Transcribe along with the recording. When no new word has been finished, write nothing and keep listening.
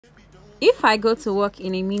If I go to work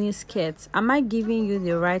in a mini skirt, am I giving you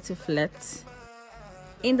the right to flirt?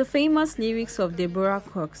 In the famous lyrics of Deborah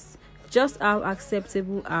Cox, just how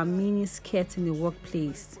acceptable are mini skirts in the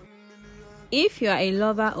workplace? If you are a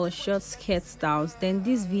lover of short skirt styles, then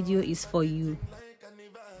this video is for you.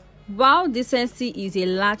 While decency is a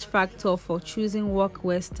large factor for choosing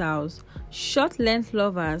workwear styles, short length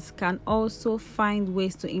lovers can also find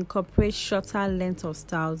ways to incorporate shorter length of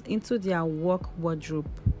styles into their work wardrobe.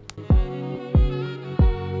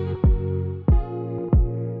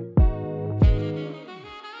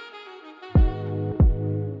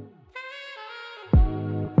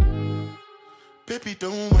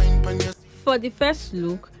 For the first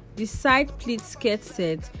look, the side pleat skirt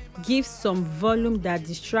set gives some volume that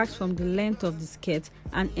distracts from the length of the skirt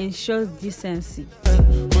and ensures decency.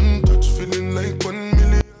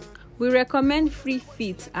 We recommend free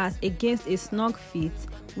fit as against a snug fit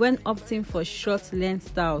when opting for short length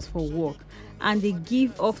styles for work, and they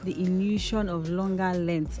give off the illusion of longer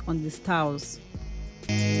length on the styles.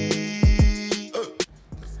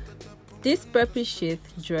 This Preppy Sheath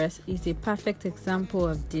dress is a perfect example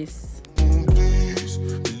of this.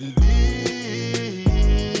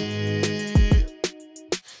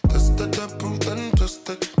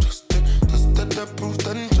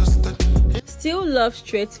 Still love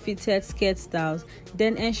straight fitted skirt styles?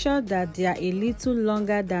 Then ensure that they are a little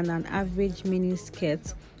longer than an average mini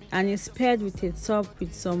skirt and is paired with a top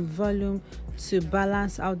with some volume to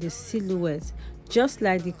balance out the silhouette, just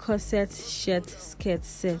like the Corset shirt skirt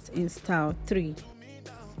set in style 3.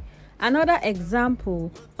 Another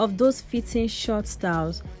example of those fitting short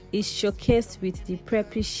styles is showcased with the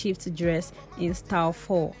Preppy Sheath dress in style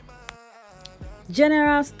 4.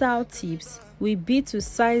 General style tips will be to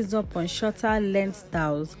size up on shorter length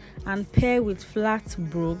styles and pair with flat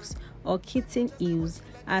brogues or kitten heels,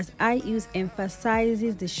 as high heels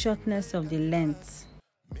emphasizes the shortness of the length.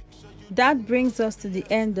 That brings us to the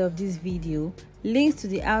end of this video. Links to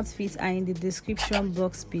the outfits are in the description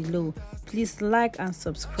box below. Please like and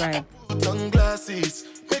subscribe.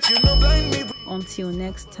 Until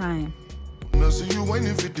next time.